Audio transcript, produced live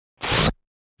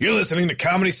You're listening to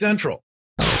Comedy Central.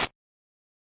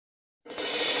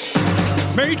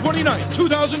 May 29th,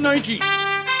 2019.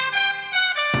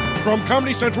 From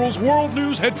Comedy Central's World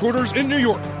News headquarters in New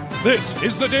York, this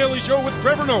is The Daily Show with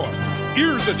Trevor Noah,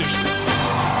 Ears Edition.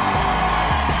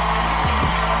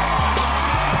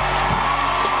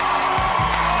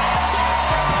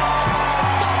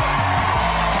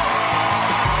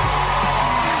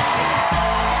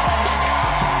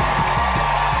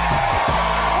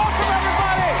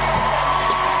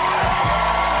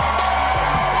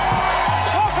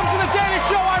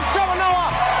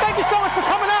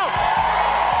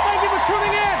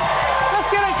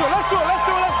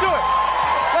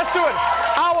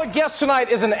 Guest tonight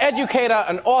is an educator,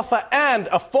 an author, and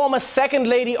a former Second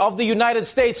Lady of the United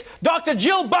States. Dr.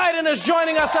 Jill Biden is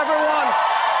joining us, everyone.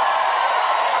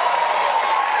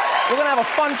 We're going to have a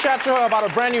fun chat to her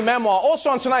about a brand new memoir. Also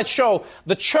on tonight's show,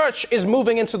 the church is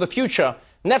moving into the future.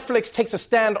 Netflix takes a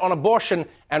stand on abortion,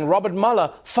 and Robert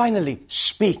Mueller finally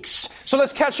speaks. So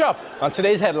let's catch up on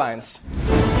today's headlines.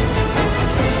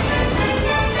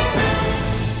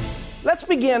 Let's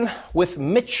begin with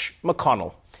Mitch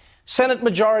McConnell, Senate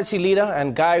Majority Leader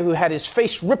and guy who had his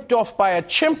face ripped off by a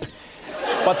chimp,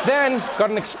 but then got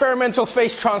an experimental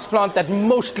face transplant that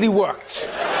mostly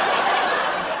worked.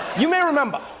 You may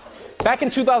remember, back in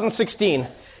 2016,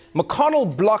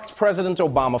 McConnell blocked President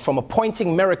Obama from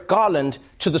appointing Merrick Garland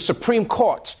to the Supreme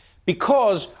Court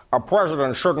because a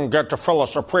president shouldn't get to fill a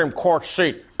Supreme Court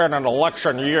seat in an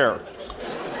election year.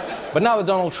 But now that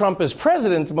Donald Trump is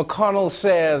president, McConnell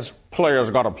says players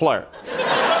gotta play.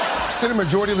 Senate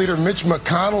Majority Leader Mitch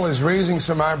McConnell is raising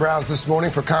some eyebrows this morning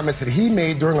for comments that he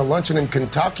made during a luncheon in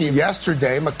Kentucky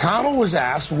yesterday. McConnell was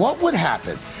asked what would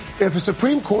happen if a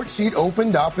Supreme Court seat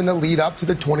opened up in the lead up to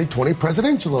the 2020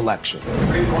 presidential election.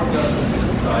 Supreme Court justice is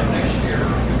decided next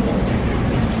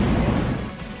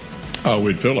year.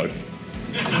 We'd fill it.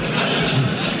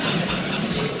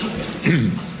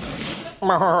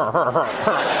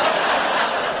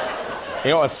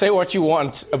 You know, say what you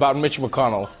want about Mitch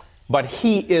McConnell, but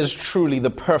he is truly the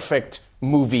perfect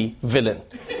movie villain,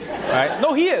 right?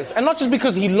 No, he is. And not just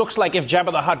because he looks like if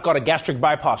Jabba the Hutt got a gastric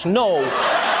bypass. No.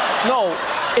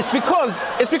 It's because,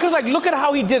 like, look at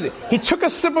how he did it. He took a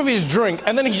sip of his drink,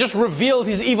 and then he just revealed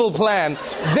his evil plan.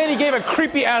 Then he gave a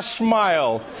creepy-ass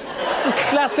smile. This is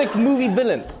classic movie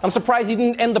villain. I'm surprised he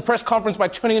didn't end the press conference by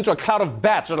turning into a cloud of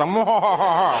bats. Like,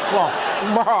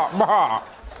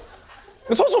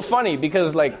 it's also funny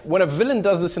because, like, when a villain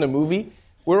does this in a movie,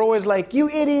 we're always like, you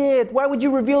idiot, why would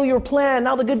you reveal your plan?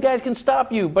 Now the good guys can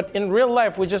stop you. But in real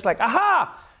life, we're just like,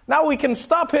 aha, now we can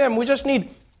stop him. We just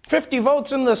need 50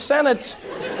 votes in the Senate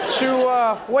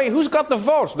to, wait, who's got the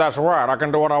votes? That's right, I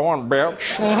can do what I want,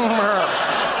 bitch.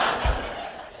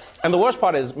 And the worst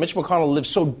part is, Mitch McConnell lives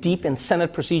so deep in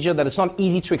Senate procedure that it's not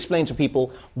easy to explain to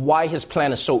people why his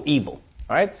plan is so evil,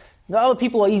 all right? The other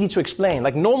people are easy to explain.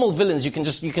 Like normal villains, you can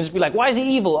just be like, why is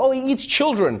he evil? Oh, he eats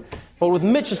children. But with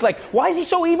Mitch, it's like, why is he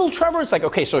so evil, Trevor? It's like,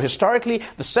 okay, so historically,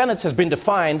 the Senate has been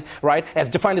defined, right, has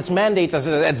defined its mandates as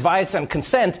advice and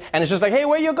consent, and it's just like, hey,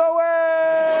 where you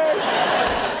going?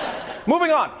 Moving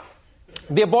on.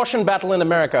 The abortion battle in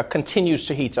America continues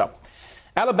to heat up.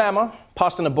 Alabama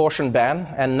passed an abortion ban,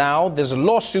 and now there's a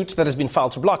lawsuit that has been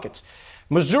filed to block it.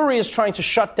 Missouri is trying to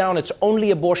shut down its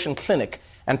only abortion clinic,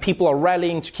 and people are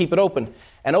rallying to keep it open.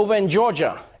 And over in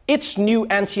Georgia, its new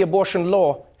anti-abortion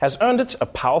law has earned it a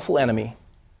powerful enemy.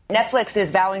 Netflix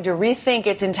is vowing to rethink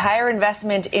its entire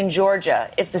investment in Georgia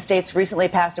if the state's recently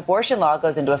passed abortion law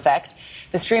goes into effect.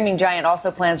 The streaming giant also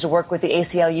plans to work with the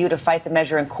ACLU to fight the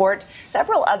measure in court.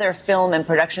 Several other film and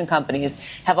production companies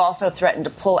have also threatened to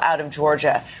pull out of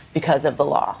Georgia because of the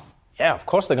law. Yeah, of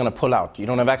course they're going to pull out. You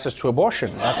don't have access to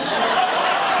abortion. That's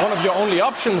one of your only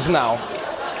options now.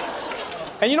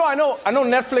 And you know, I know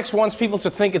Netflix wants people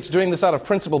to think it's doing this out of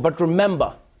principle, but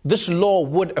remember, this law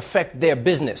would affect their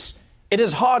business. It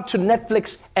is hard to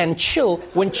Netflix and chill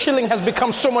when chilling has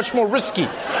become so much more risky.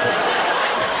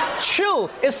 Chill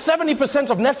is 70%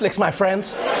 of Netflix, my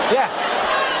friends. Yeah.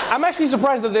 I'm actually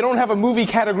surprised that they don't have a movie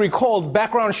category called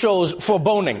background shows for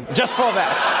boning, just for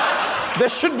that. There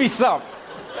should be some.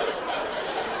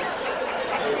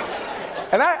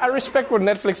 And I respect what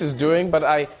Netflix is doing, but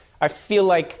I feel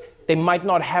like they might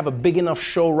not have a big enough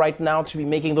show right now to be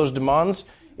making those demands,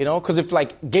 you know? Because if,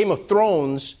 like, Game of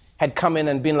Thrones had come in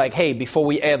and been like, hey, before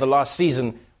we air the last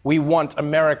season, we want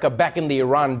America back in the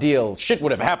Iran deal, shit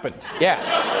would have happened.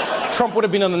 Yeah. Trump would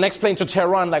have been on the next plane to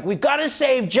Tehran like, we've got to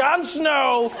save Jon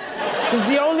Snow. He's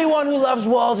the only one who loves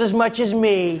walls as much as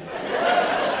me.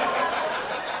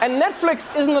 And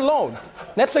Netflix isn't alone.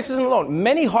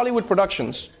 Many Hollywood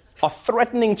productions are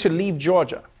threatening to leave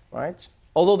Georgia, right?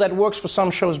 Although that works for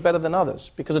some shows better than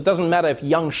others, because it doesn't matter if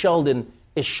Young Sheldon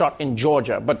is shot in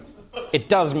Georgia, but it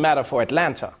does matter for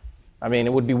Atlanta. I mean,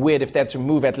 it would be weird if they had to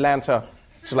move Atlanta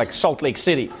to, like, Salt Lake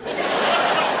City.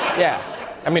 Yeah.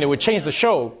 I mean, it would change the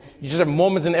show. You just have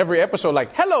moments in every episode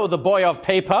like, hello, the boy of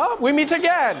paper, we meet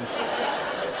again.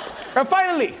 And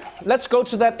finally, let's go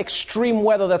to that extreme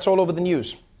weather that's all over the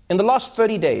news. In the last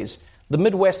 30 days, the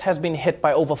Midwest has been hit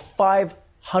by over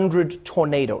 500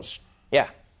 tornadoes. Yeah,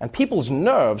 and people's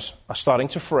nerves are starting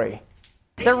to fray.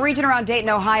 The region around Dayton,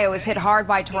 Ohio is hit hard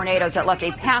by tornadoes that left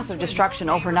a path of destruction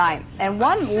overnight. And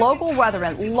one local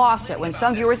weatherman lost it when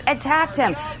some viewers attacked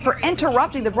him for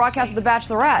interrupting the broadcast of The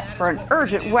Bachelorette for an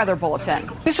urgent weather bulletin.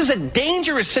 This is a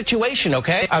dangerous situation,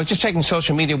 okay? I was just checking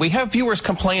social media. We have viewers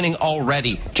complaining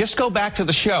already. Just go back to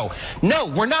the show. No,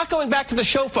 we're not going back to the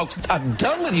show, folks. I'm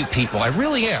done with you people. I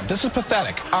really am. This is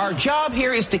pathetic. Our job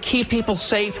here is to keep people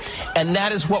safe, and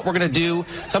that is what we're going to do.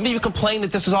 Some of you complain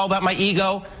that this is all about my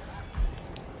ego.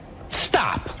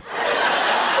 Stop.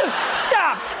 Just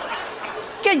stop.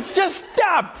 Okay, just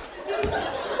stop.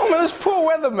 Oh, man, this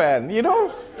poor weatherman, you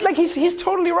know? Like, he's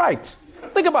totally right.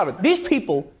 Think about it. These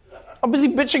people are busy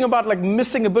bitching about, like,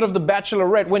 missing a bit of The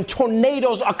Bachelorette when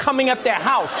tornadoes are coming at their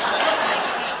house.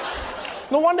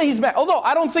 No wonder he's mad. Although,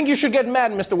 I don't think you should get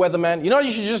mad, Mr. Weatherman. You know what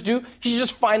you should just do? You should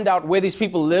just find out where these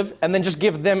people live and then just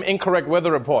give them incorrect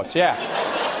weather reports. Yeah.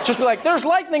 Just be like, there's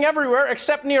lightning everywhere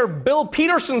except near Bill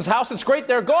Peterson's house. It's great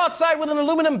there. Go outside with an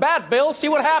aluminum bat, Bill. See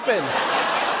what happens.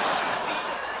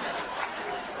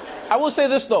 I will say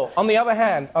this, though. On the other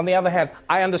hand,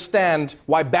 I understand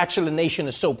why Bachelor Nation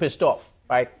is so pissed off,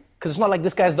 right? Because it's not like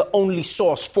this guy's the only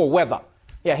source for weather.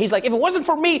 Yeah, he's like, if it wasn't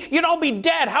for me, you'd all be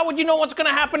dead. How would you know what's going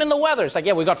to happen in the weather? It's like,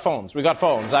 yeah, we got phones.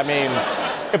 I mean,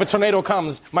 if a tornado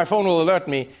comes, my phone will alert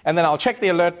me, and then I'll check the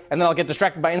alert, and then I'll get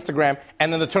distracted by Instagram,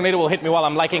 and then the tornado will hit me while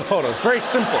I'm liking photos. Very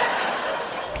simple.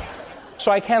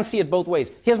 So I can see it both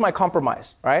ways. Here's my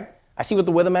compromise, right? I see what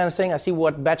the weatherman is saying. I see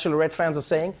what Bachelorette fans are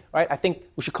saying, right? I think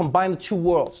we should combine the two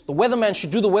worlds. The weatherman should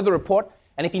do the weather report,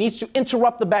 and if he needs to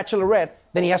interrupt the Bachelorette,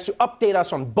 then he has to update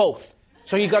us on both.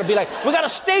 So you got to be like, we got a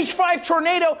stage 5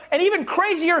 tornado, and even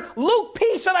crazier, Luke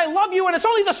P said I love you, and it's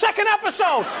only the second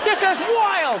episode. This is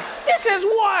wild. This is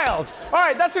wild. All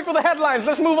right, that's it for the headlines.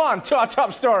 Let's move on to our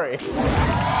top story.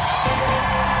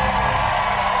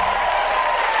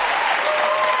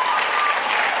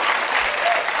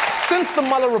 Since the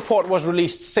Mueller report was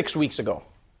released 6 weeks ago,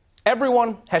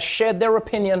 everyone has shared their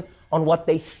opinion on what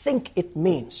they think it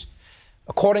means.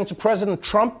 According to President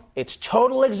Trump, it's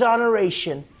total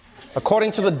exoneration.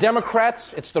 According to the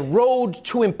Democrats, it's the road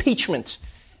to impeachment.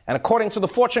 And according to the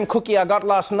fortune cookie I got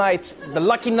last night, the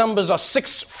lucky numbers are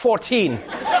 614,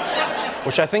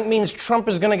 which I think means Trump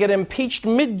is going to get impeached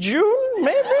mid-June,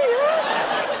 maybe?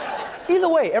 Yeah. Either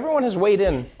way, everyone has weighed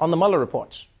in on the Mueller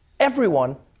report.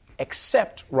 Everyone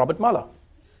except Robert Mueller.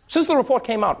 Since the report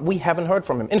came out, we haven't heard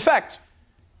from him. In fact,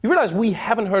 you realize we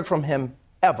haven't heard from him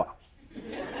ever.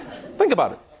 Think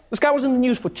about it. This guy was in the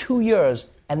news for 2 years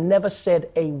and never said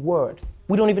a word.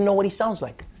 We don't even know what he sounds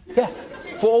like. Yeah.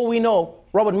 For all we know,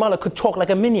 Robert Mueller could talk like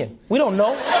a minion. We don't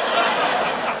know.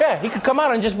 Yeah, he could come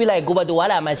out and just be like, no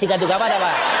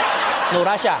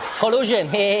Russia,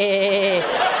 collusion.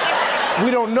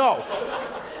 We don't know.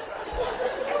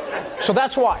 So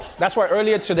that's why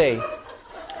earlier today,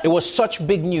 it was such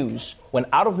big news when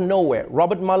out of nowhere,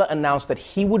 Robert Mueller announced that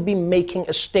he would be making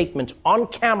a statement on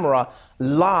camera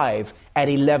live at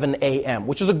 11 a.m.,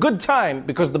 which is a good time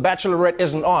because The Bachelorette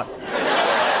isn't on.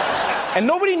 And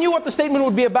nobody knew what the statement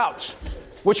would be about,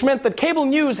 which meant that cable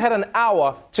news had an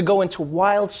hour to go into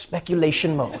wild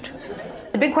speculation mode.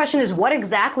 The big question is, what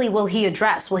exactly will he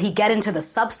address? Will he get into the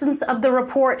substance of the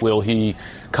report? Will he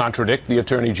contradict the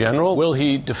Attorney General? Will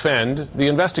he defend the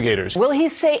investigators? Will he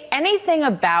say anything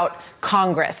about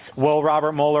Congress? Will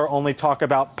Robert Mueller only talk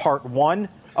about part 1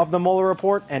 of the Mueller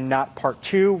report and not part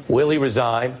 2? Will he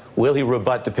resign? Will he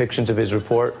rebut depictions of his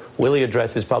report? Will he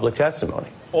address his public testimony?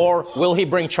 Or will he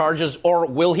bring charges? Or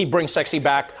will he bring sexy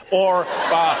back? Or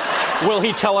will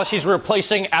he tell us he's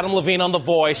replacing Adam Levine on The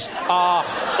Voice?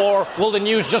 Or will the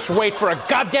news just wait for a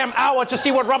goddamn hour to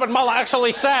see what Robert Mueller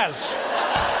actually says?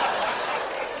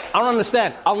 I don't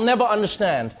understand. I'll never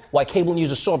understand why cable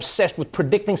news is so obsessed with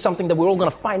predicting something that we're all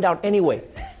going to find out anyway.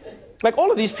 Like,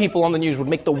 all of these people on the news would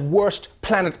make the worst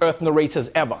planet Earth narrators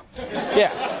ever.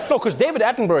 Yeah. No, because David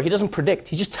Attenborough, he doesn't predict.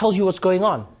 He just tells you what's going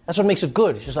on. That's what makes it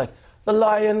good. He's just like, the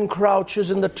lion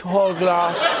crouches in the tall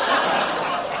grass,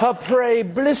 her prey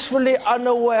blissfully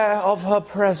unaware of her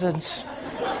presence.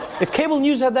 If cable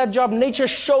news had that job, nature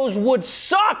shows would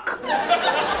suck.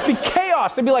 It'd be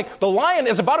chaos. They'd be like, the lion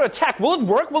is about to attack. Will it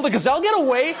work? Will the gazelle get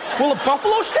away? Will the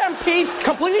buffalo stampede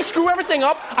completely screw everything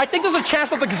up? I think there's a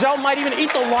chance that the gazelle might even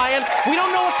eat the lion. We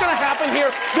don't know what's going to happen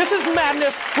here. This is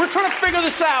madness. We're trying to figure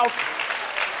this out.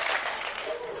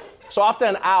 So after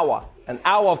an hour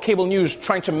of cable news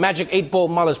trying to magic 8-ball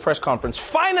Mueller's press conference,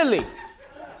 finally,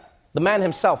 the man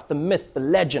himself, the myth, the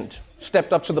legend,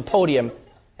 stepped up to the podium,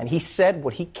 and he said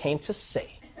what he came to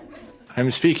say.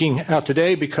 I'm speaking out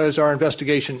today because our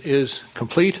investigation is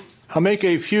complete. I'll make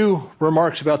a few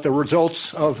remarks about the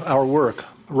results of our work.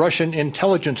 Russian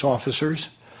intelligence officers,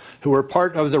 who were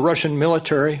part of the Russian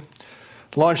military,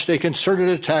 launched a concerted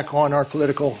attack on our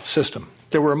political system.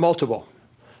 There were multiple,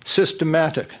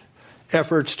 systematic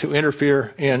efforts to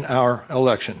interfere in our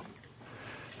election.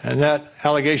 And that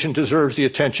allegation deserves the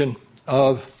attention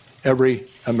of every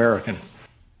American.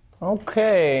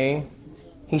 Okay.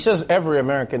 He says every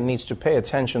American needs to pay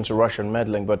attention to Russian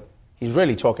meddling, but he's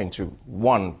really talking to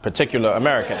one particular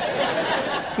American.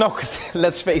 No, because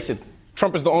let's face it,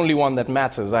 Trump is the only one that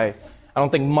matters. I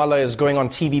don't think Mueller is going on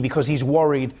TV because he's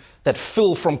worried that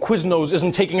Phil from Quiznos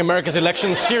isn't taking America's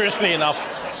elections seriously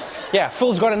enough. Yeah,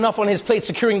 Phil's got enough on his plate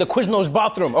securing the Quiznos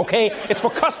bathroom, okay? It's for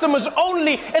customers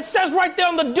only. It says right there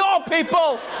on the door,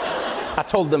 people. I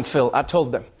told them, Phil. I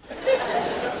told them.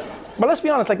 But let's be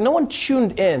honest, like, no one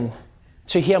tuned in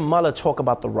to hear Mueller talk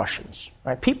about the Russians,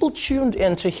 right? People tuned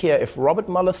in to hear if Robert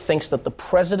Mueller thinks that the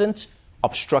president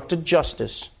obstructed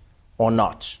justice or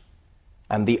not.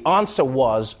 And the answer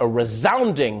was a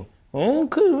resounding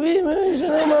under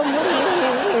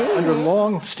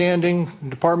long-standing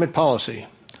department policy,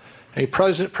 a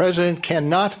president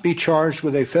cannot be charged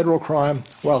with a federal crime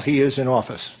while he is in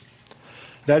office.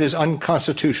 That is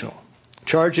unconstitutional.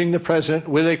 Charging the president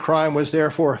with a crime was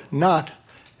therefore not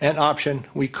an option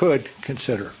we could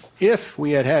consider. If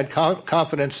we had had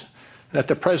confidence that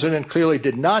the president clearly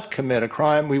did not commit a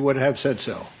crime, we would have said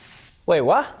so. Wait,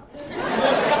 what?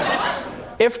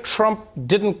 If Trump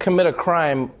didn't commit a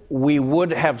crime, we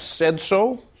would have said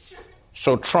so?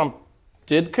 So Trump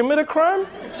did commit a crime?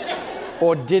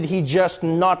 Or did he just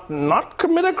not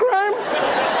commit a crime?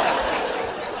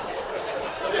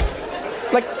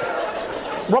 Like,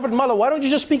 Robert Mueller, why don't you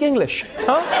just speak English?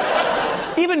 Huh?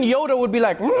 Even Yoda would be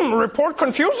like, report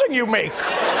confusing you make.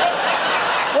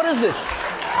 What is this?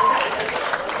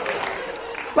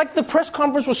 Like, the press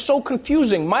conference was so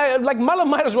confusing. Mueller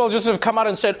might as well just have come out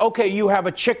and said, okay, you have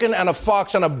a chicken and a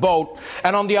fox and a boat,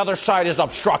 and on the other side is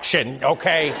obstruction,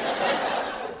 okay?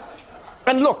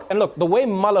 And look, the way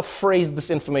Mueller phrased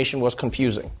this information was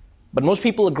confusing. But most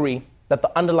people agree that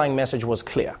the underlying message was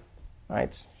clear,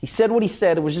 right? He said what he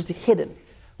said, it was just hidden.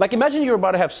 Like, imagine you're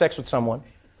about to have sex with someone,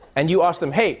 and you ask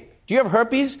them, hey, do you have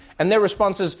herpes? And their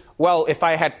response is, well, if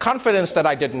I had confidence that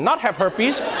I did not have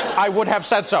herpes, I would have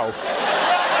said so.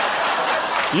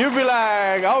 You'd be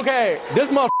like, okay, this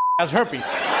motherfucker has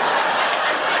herpes.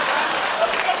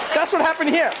 That's what happened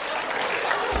here.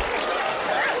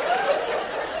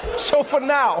 So for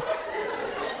now,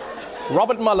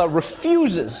 Robert Mueller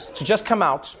refuses to just come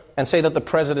out and say that the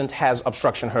president has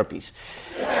obstruction herpes.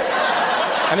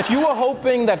 And if you were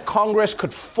hoping that Congress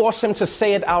could force him to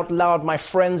say it out loud, my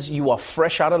friends, you are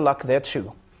fresh out of luck there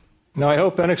too. Now, I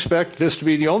hope and expect this to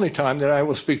be the only time that I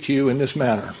will speak to you in this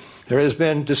manner. There has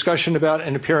been discussion about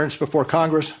an appearance before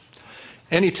Congress.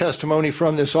 Any testimony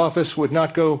from this office would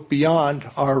not go beyond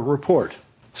our report.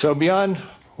 So beyond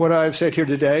what I've said here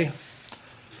today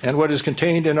and what is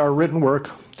contained in our written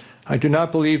work, I do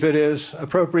not believe it is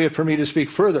appropriate for me to speak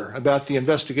further about the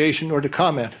investigation or to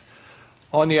comment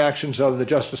on the actions of the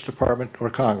Justice Department or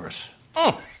Congress.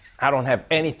 I don't have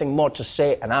anything more to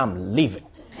say, and I'm leaving.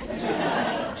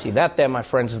 See, that there, my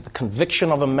friends, is the conviction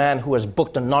of a man who has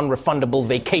booked a non-refundable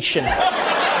vacation.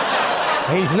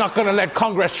 He's not going to let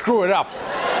Congress screw it up.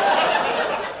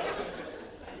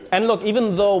 And look,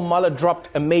 even though Mueller dropped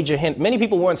a major hint, many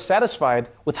people weren't satisfied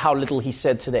with how little he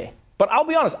said today. But I'll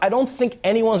be honest, I don't think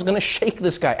anyone's going to shake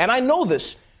this guy. And I know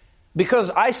this because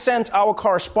I sent our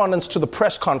correspondents to the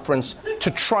press conference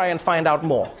to try and find out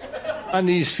more. On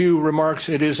these few remarks,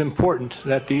 it is important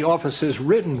that the office's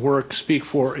written work speak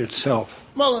for itself.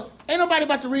 Mueller, ain't nobody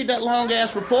about to read that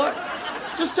long-ass report.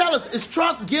 Just tell us, is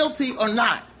Trump guilty or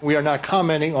not? We are not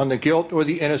commenting on the guilt or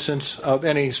the innocence of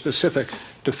any specific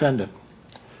defendant.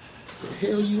 The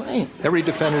hell you ain't. Every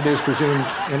defendant is presumed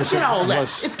innocent. Get all that.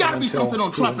 It's got to be something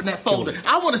on Trump in that folder.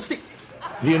 I want to see.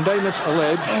 The indictments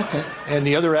allege, and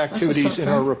the other activities in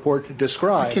our report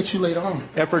describe, I'll catch you later on,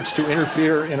 efforts to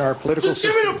interfere in our political system.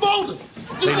 Just give me the folder.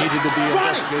 They needed to be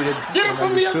investigated. Get him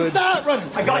from the other side, running.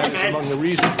 I got you, man. Among the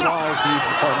reasons why the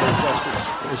Department of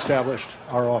Justice established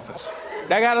our office.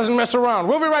 That guy doesn't mess around.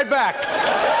 We'll be right back.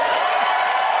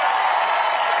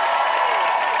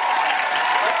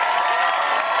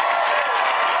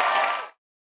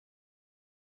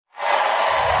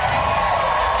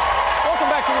 Welcome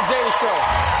back to The Daily Show.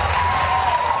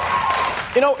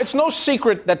 You know, it's no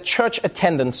secret that church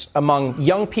attendance among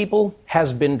young people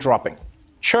has been dropping.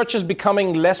 Church is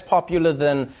becoming less popular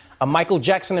than a Michael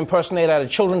Jackson impersonator at a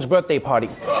children's birthday party.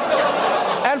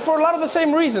 And for a lot of the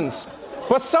same reasons.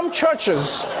 But some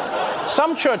churches are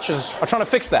trying to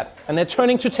fix that. And they're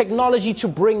turning to technology to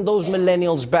bring those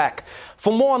millennials back.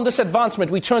 For more on this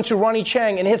advancement, we turn to Ronnie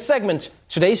Chang in his segment,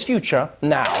 Today's Future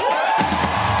Now.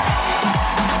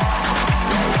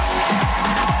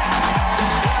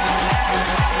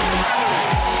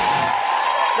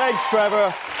 Thanks,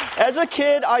 Trevor. As a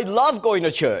kid, I loved going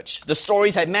to church. The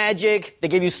stories had magic, they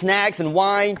gave you snacks and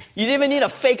wine. You didn't even need a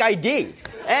fake ID.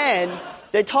 And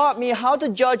they taught me how to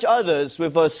judge others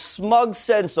with a smug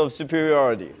sense of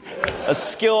superiority. A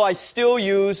skill I still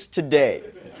use today.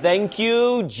 Thank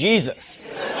you, Jesus.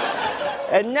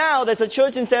 And now there's a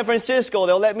church in San Francisco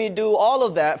that'll let me do all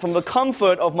of that from the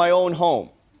comfort of my own home.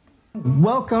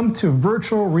 Welcome to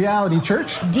Virtual Reality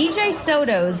Church. DJ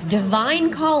Soto's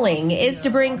divine calling is to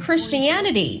bring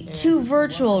Christianity to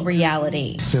virtual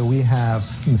reality. So we have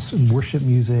worship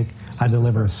music. I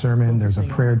deliver a sermon. There's a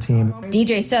prayer team.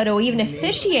 DJ Soto even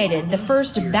officiated the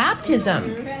first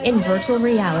baptism in virtual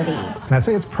reality. And I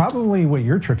say it's probably what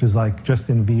your church is like, just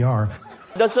in VR.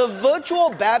 Does a virtual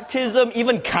baptism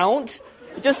even count?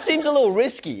 It just seems a little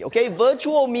risky, okay?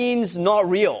 Virtual means not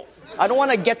real. I don't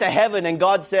want to get to heaven and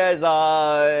God says,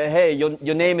 hey,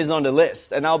 your name is on the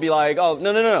list. And I'll be like, oh,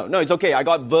 no, it's okay. I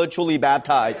got virtually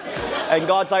baptized. And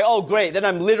God's like, oh, great. Then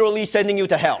I'm literally sending you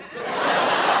to hell.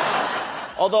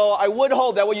 Although I would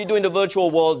hope that what you do in the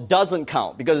virtual world doesn't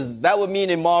count, because that would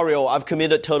mean in Mario, I've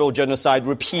committed turtle genocide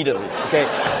repeatedly, okay?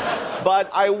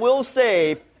 But I will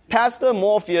say, Pastor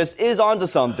Morpheus is onto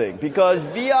something, because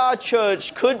VR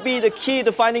church could be the key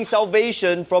to finding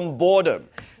salvation from boredom.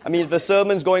 I mean, if the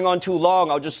sermon's going on too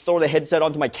long, I'll just throw the headset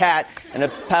onto my cat, and the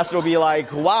pastor will be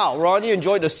like, wow, Ronnie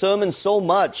enjoyed the sermon so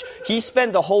much, he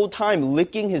spent the whole time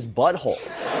licking his butthole.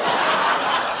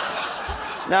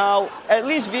 Now, at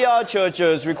least VR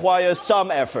churches require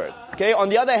some effort. Okay? On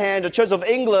the other hand, the Church of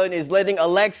England is letting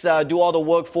Alexa do all the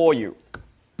work for you.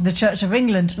 The Church of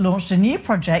England launched a new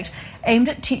project aimed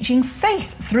at teaching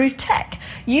faith through tech.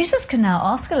 Users can now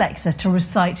ask Alexa to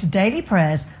recite daily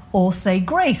prayers or say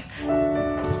grace.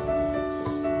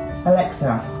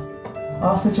 Alexa,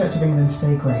 ask the Church of England to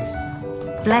say grace.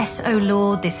 Bless, O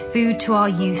Lord, this food to our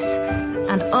use,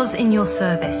 and us in your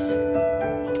service.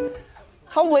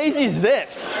 How lazy is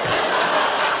this?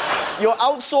 You're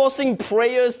outsourcing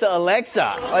prayers to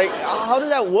Alexa. Like, how does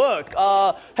that work?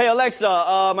 Hey,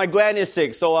 Alexa, my gran is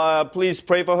sick, so please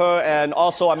pray for her, and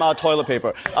also I'm out of toilet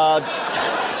paper.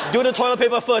 Do the toilet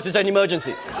paper first, it's an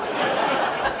emergency.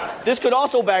 This could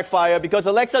also backfire because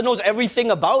Alexa knows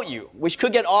everything about you, which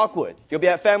could get awkward. You'll be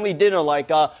at family dinner like,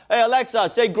 hey, Alexa,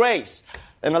 say grace.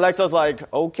 And Alexa's like,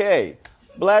 okay,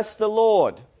 bless the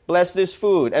Lord. Bless this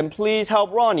food, and please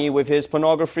help Ronnie with his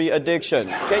pornography addiction.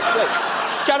 Okay,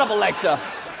 shut up, Alexa.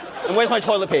 And where's my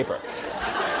toilet paper?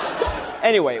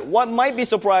 Anyway, what might be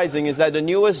surprising is that the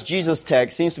newest Jesus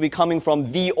tech seems to be coming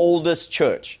from the oldest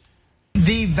church.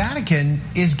 The Vatican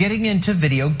is getting into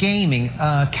video gaming.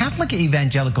 A Catholic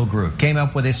evangelical group came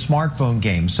up with a smartphone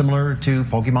game similar to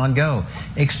Pokemon Go,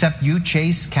 except you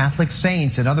chase Catholic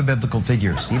saints and other biblical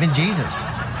figures, even Jesus.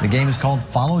 The game is called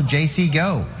Follow JC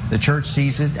Go. The church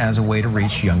sees it as a way to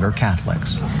reach younger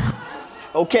Catholics.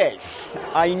 Okay,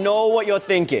 I know what you're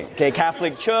thinking. Okay,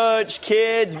 Catholic church,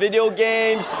 kids, video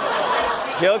games.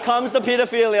 Here comes the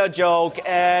pedophilia joke,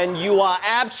 and you are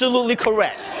absolutely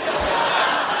correct.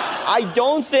 I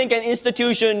don't think an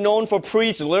institution known for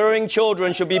priests luring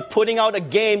children should be putting out a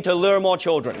game to lure more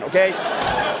children, okay?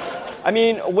 I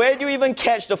mean, where do you even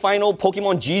catch the final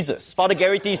Pokemon Jesus? Father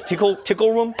Garrity's tickle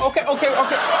room? Okay,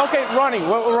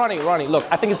 Ronnie, look,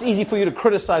 I think it's easy for you to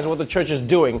criticize what the church is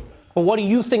doing, but what do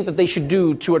you think that they should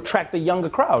do to attract the younger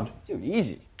crowd? Dude,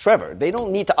 easy. Trevor, they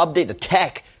don't need to update the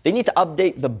tech. They need to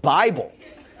update the Bible.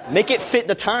 Make it fit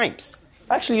the times.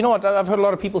 Actually, you know what? I've heard a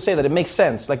lot of people say that it makes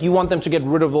sense. Like, you want them to get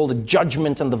rid of all the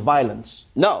judgment and the violence.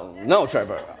 No,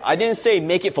 Trevor. I didn't say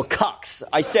make it for cucks.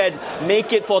 I said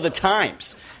make it for the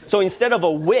times. So instead of a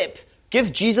whip,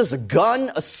 give Jesus a gun,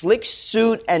 a slick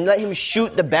suit, and let him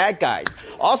shoot the bad guys.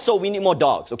 Also, we need more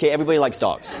dogs, okay? Everybody likes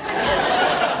dogs.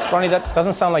 Ronnie, that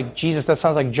doesn't sound like Jesus. That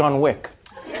sounds like John Wick.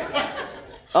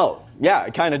 Oh, yeah,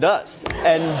 it kind of does.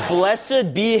 And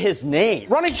blessed be his name.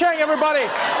 Ronnie Chang, everybody.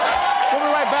 We'll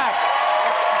be right back.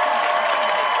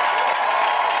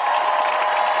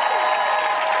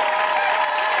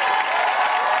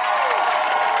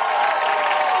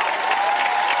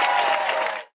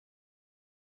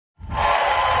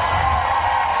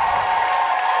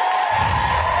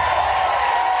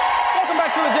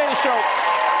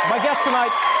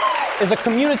 tonight is a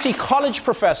community college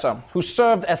professor who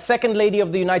served as Second Lady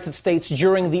of the United States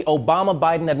during the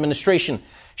Obama-Biden administration.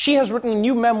 She has written a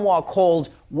new memoir called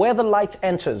Where the Light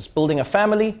Enters, Building a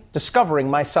Family, Discovering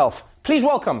Myself. Please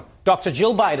welcome Dr.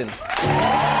 Jill Biden.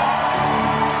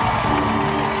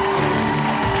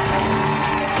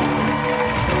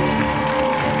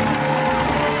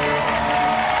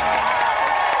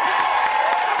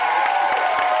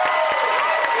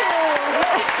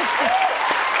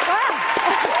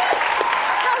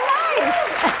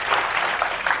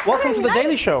 Welcome to the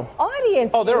Daily Show.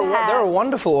 Audience. Oh, they're a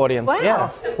wonderful audience. Wow.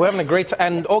 Yeah, we're having a great time.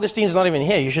 And Augustine's not even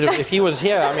here. You should have, if he was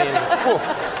here. I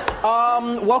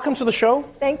mean, welcome to the show.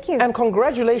 Thank you. And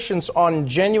congratulations on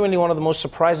genuinely one of the most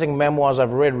surprising memoirs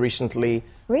I've read recently.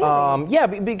 Really? Yeah,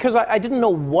 because I didn't know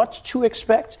what to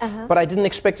expect, but I didn't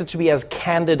expect it to be as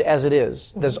candid as it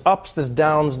is. There's ups, there's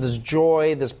downs, there's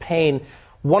joy, there's pain.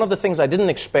 One of the things I didn't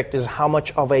expect is how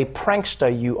much of a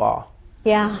prankster you are.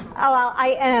 Yeah, well,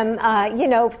 I am.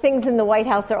 Things in the White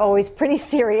House are always pretty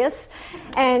serious.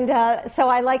 And so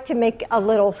I like to make a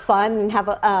little fun and have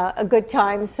a good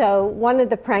time. So one of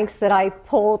the pranks that I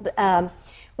pulled,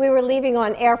 we were leaving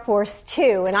on Air Force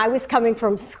 2, and I was coming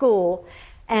from school,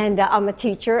 and I'm a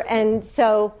teacher. And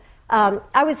so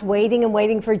I was waiting and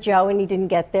waiting for Joe, and he didn't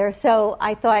get there. So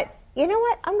I thought, you know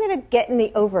what, I'm going to get in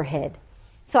the overhead.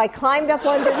 So I climbed up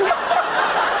onto the...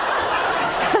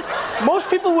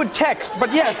 Most people would text,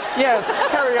 but yes,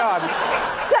 carry on.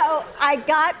 So I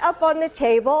got up on the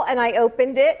table and I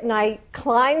opened it and I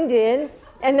climbed in.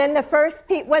 And then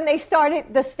when they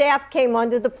started, the staff came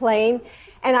onto the plane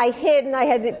and I hid and I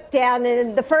had it down.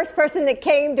 And the first person that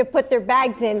came to put their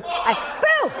bags in,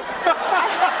 boom!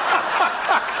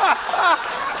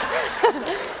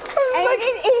 And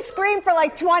he screamed for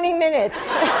like 20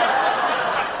 minutes.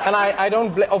 And I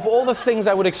don't of all the things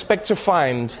I would expect to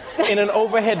find in an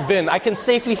overhead bin, I can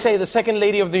safely say the Second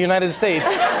Lady of the United States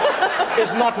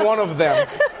is not one of them.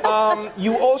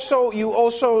 You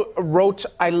also wrote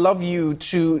 "I love you"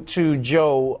 to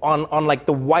Joe on like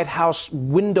the White House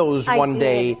windows one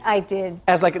day. I did.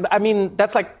 As like, I mean,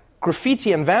 that's like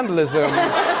graffiti and vandalism.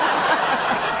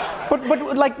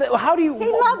 But like, how do you... He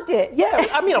loved it. Yeah,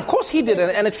 I mean, of course he did.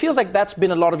 And it feels like that's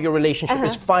been a lot of your relationship,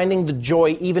 is finding the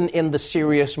joy even in the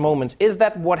serious moments. Is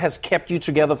that what has kept you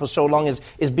together for so long,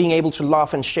 is being able to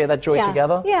laugh and share that joy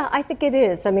together? Yeah, I think it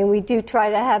is. I mean, we do try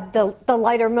to have the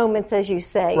lighter moments, as you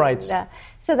say. Right. And,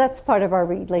 so that's part of our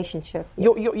relationship.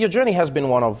 Your journey has been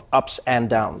one of ups and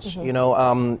downs. You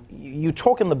know, you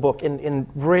talk in the book in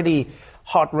really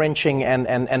heart-wrenching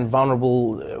and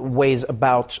vulnerable ways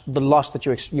about the loss that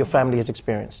your family has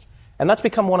experienced. And that's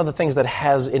become one of the things that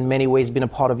has, in many ways, been a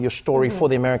part of your story for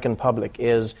the American public,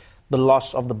 is the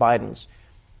loss of the Bidens.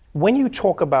 When you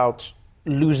talk about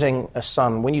losing a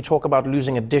son, when you talk about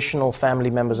losing additional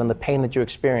family members and the pain that you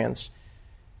experience,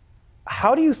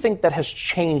 how do you think that has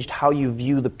changed how you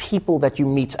view the people that you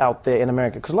meet out there in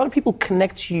America? Because a lot of people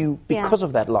connect to you because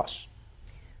of that loss.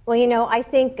 Well, you know, I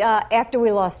think after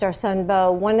we lost our son,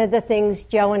 Bo, one of the things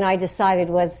Joe and I decided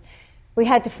was we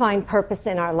had to find purpose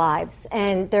in our lives.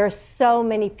 And there are so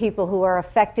many people who are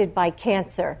affected by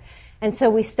cancer. And so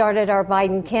we started our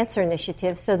Biden Cancer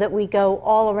Initiative so that we go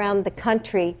all around the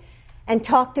country and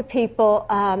talk to people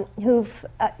who've,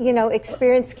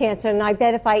 experienced cancer. And I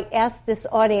bet if I asked this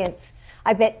audience,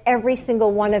 I bet every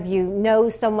single one of you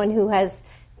knows someone who has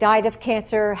died of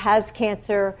cancer, has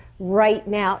cancer right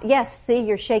now. Yes, see,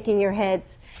 you're shaking your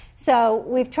heads. So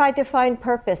we've tried to find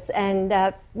purpose and,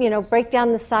 break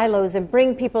down the silos and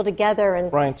bring people together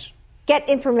and get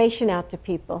information out to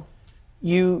people.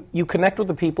 You connect with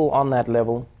the people on that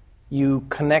level. You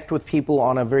connect with people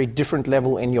on a very different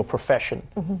level in your profession.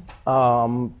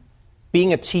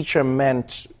 Being a teacher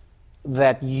meant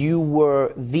that you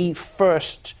were the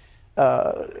first,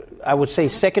 I would say,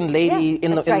 Second Lady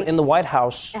in the White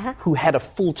House who had a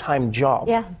full-time job.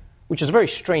 Yeah. Which is a very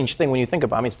strange thing when you think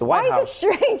about it. I mean, it's the White House. Why is it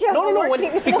strange?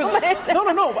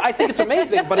 No. I think it's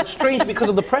amazing, but it's strange because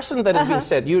of the precedent that has been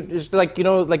set. It's like,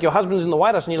 like your husband's in the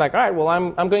White House, and you're like, all right, well,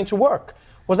 I'm going to work.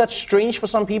 Was that strange for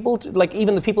some people, like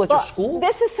even the people at your school?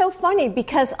 This is so funny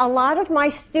because a lot of my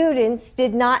students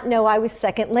did not know I was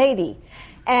Second Lady.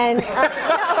 And this is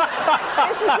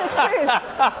the truth.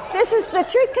 This is the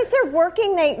truth because they're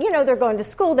working. They're going to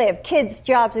school. They have kids,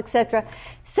 jobs, etc.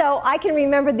 So I can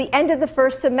remember the end of the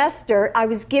first semester. I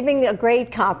was giving a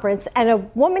grade conference, and a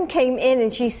woman came in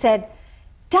and she said,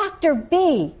 "Dr.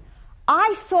 B,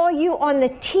 I saw you on the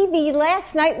TV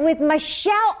last night with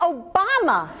Michelle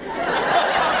Obama."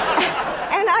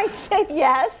 And I said,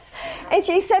 "Yes." And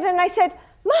she said, and I said,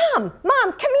 Mom,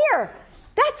 come here.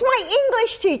 That's my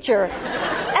English teacher.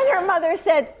 And And her mother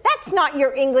said, "That's not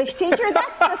your English teacher.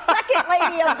 That's the second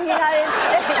lady of the United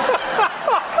States."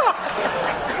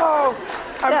 Oh,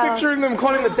 I'm picturing them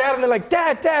calling the dad, and they're like,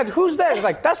 Dad, who's that? He's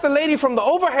like, "That's the lady from the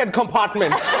overhead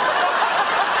compartment."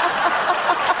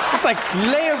 It's like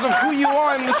layers of who you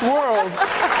are in this world.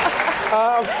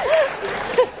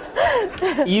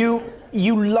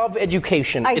 You love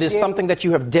education. It is something that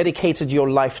you have dedicated your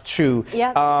life to.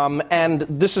 Yep. And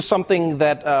this is something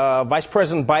that Vice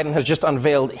President Biden has just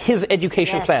unveiled, his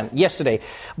education plan yesterday.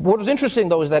 What was interesting,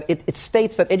 though, is that it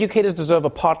states that educators deserve a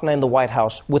partner in the White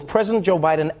House. With President Joe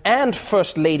Biden and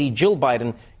First Lady Jill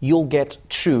Biden, you'll get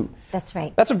two. That's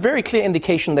right. That's a very clear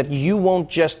indication that you won't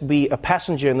just be a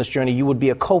passenger in this journey, you would be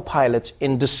a co-pilot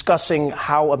in discussing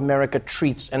how America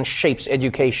treats and shapes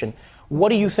education. What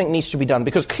do you think needs to be done?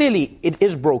 Because clearly it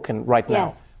is broken right now.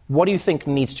 Yes. What do you think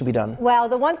needs to be done? Well,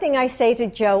 the one thing I say to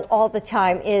Joe all the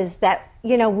time is that,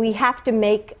 we have to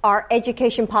make our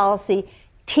education policy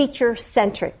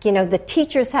teacher-centric. The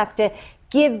teachers have to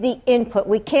give the input.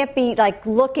 We can't be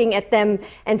looking at them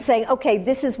and saying, okay,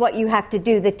 this is what you have to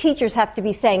do. The teachers have to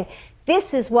be saying,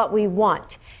 this is what we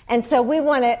want. And so we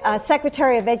want a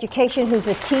Secretary of Education who's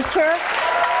a teacher.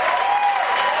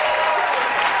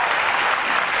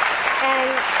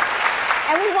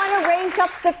 And we want to raise up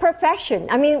the profession.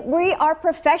 I mean, we are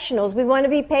professionals. We want to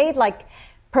be paid like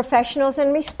professionals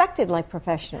and respected like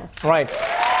professionals. Right.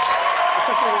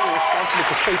 Especially when you're responsible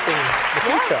for shaping the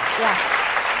future.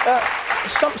 Yeah.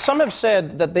 Some have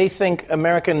said that they think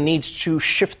America needs to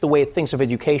shift the way it thinks of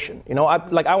education.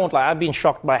 I won't lie, I've been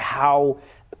shocked by how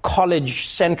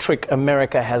college-centric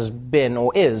America has been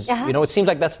or is. It seems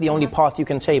like that's the only path you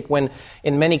can take, when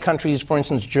in many countries, for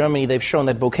instance, Germany, they've shown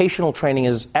that vocational training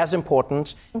is as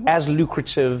important, as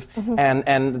lucrative,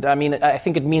 and I mean, I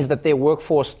think it means that their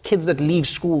workforce, kids that leave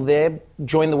school there,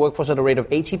 join the workforce at a rate of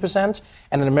 80%,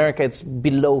 and in America it's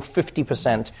below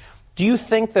 50%. Do you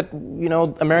think that,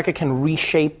 America can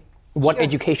reshape what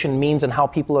education means and how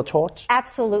people are taught?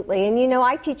 Absolutely. And,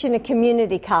 I teach in a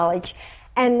community college.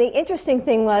 And the interesting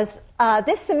thing was,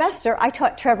 this semester I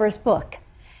taught Trevor's book.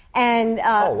 And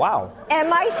oh, wow. And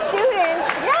my students,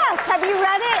 yes, have you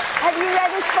read it? Have you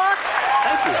read his book?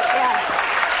 Thank you. Yeah.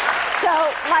 So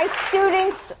my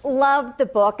students loved the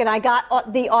book, and I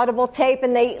got the Audible tape,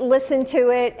 and they listened to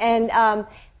it, and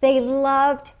they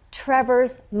loved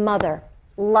Trevor's mother.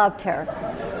 Loved her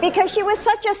because she was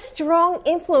such a strong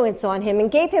influence on him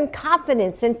and gave him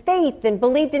confidence and faith and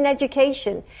believed in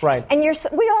education. Right. And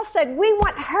we all said we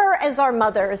want her as our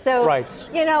mother. So, right.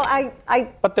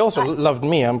 But they also loved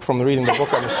me. I'm from reading the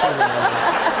book. I'm assuming.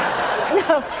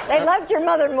 No, they loved your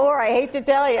mother more. I hate to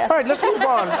tell you. All right, let's move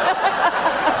on.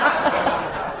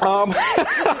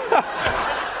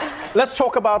 Let's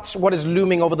talk about what is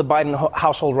looming over the Biden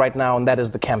household right now, and that is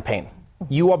the campaign.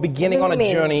 You are beginning on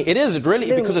a journey. It is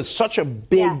really because it's such a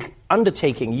big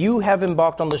undertaking. You have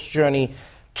embarked on this journey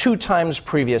 2 times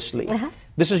previously.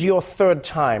 This is your 3rd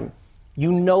time.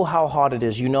 You know how hard it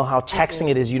is. You know how taxing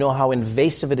it is. You know how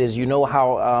invasive it is. You know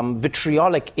how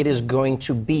vitriolic it is going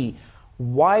to be.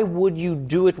 Why would you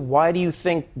do it? Why do you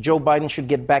think Joe Biden should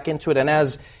get back into it? And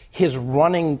as his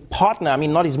running partner, I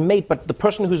mean, not his mate, but the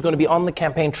person who's going to be on the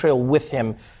campaign trail with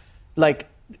him,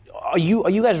 are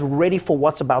you guys ready for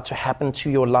what's about to happen to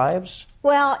your lives?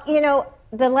 Well,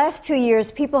 the last 2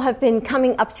 years, people have been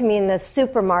coming up to me in the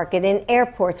supermarket, in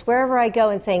airports, wherever I go,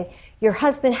 and saying, your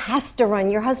husband has to run,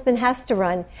 your husband has to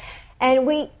run. And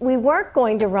we weren't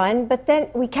going to run, but then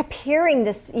we kept hearing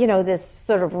this, this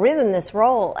sort of rhythm, this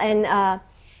roll.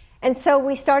 And so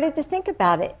we started to think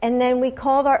about it. And then we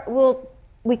called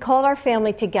our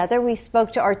family together. We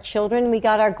spoke to our children. We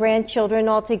got our grandchildren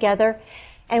all together.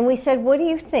 And we said, what do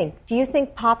you think? Do you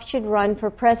think Pop should run for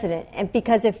president? And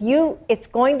because it's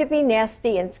going to be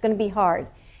nasty and it's going to be hard.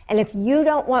 And if you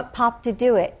don't want Pop to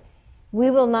do it, we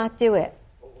will not do it.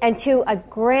 And to a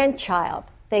grandchild,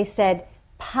 they said,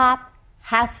 Pop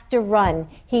has to run.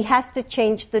 He has to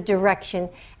change the direction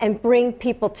and bring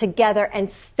people together and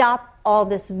stop all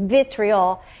this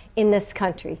vitriol in this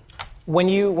country. When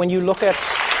you look at...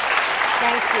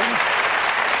 Thank you.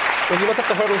 When you look at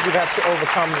the hurdles you've had to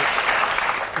overcome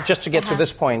just to get to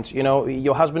this point,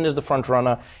 your husband is the front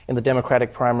runner in the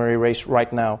Democratic primary race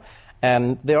right now.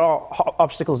 And there are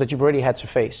obstacles that you've already had to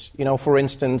face. For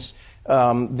instance,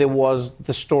 there was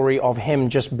the story of him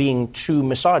just being too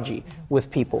misogynist with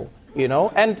people,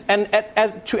 and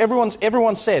as to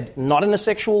everyone said, not in a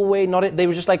sexual way, they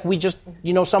were just like,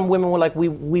 some women were like,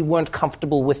 we weren't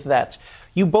comfortable with that.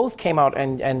 You both came out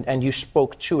and you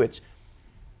spoke to it.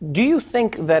 Do you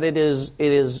think that it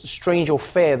is strange or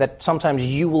fair that sometimes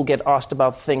you will get asked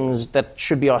about things that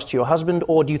should be asked to your husband,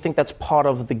 or do you think that's part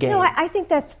of the game? No, I think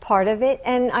that's part of it,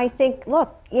 and I think,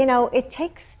 look,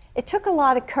 it took a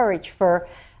lot of courage for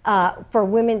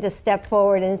women to step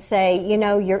forward and say,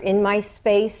 you're in my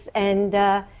space, and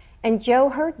Joe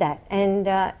heard that, and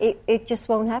it just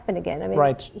won't happen again. I mean,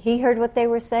 right. He heard what they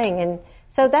were saying, and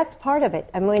so that's part of it.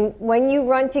 I mean, when you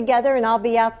run together, and I'll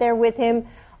be out there with him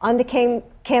on the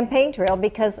campaign trail,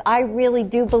 because I really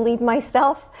do believe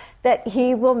myself that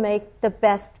he will make the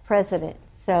best president.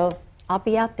 So I'll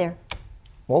be out there.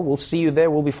 Well, we'll see you there.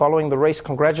 We'll be following the race.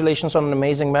 Congratulations on an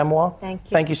amazing memoir. Thank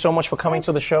you. Thank you so much for coming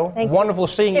to the show. Thank Wonderful you.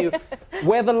 seeing you.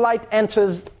 Where the Light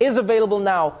Enters is available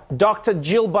now. Dr.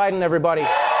 Jill Biden, everybody.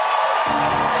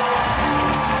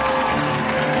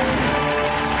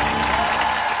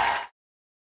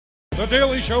 The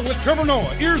Daily Show with Trevor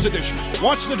Noah, Ears Edition.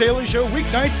 Watch The Daily Show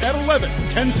weeknights at 11,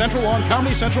 10 Central on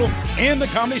Comedy Central and the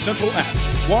Comedy Central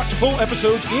app. Watch full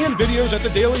episodes and videos at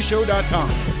thedailyshow.com.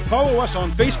 Follow us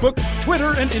on Facebook,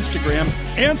 Twitter, and Instagram.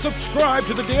 And subscribe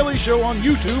to The Daily Show on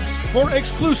YouTube for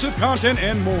exclusive content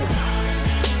and more.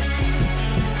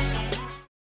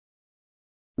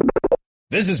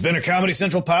 This has been a Comedy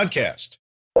Central podcast.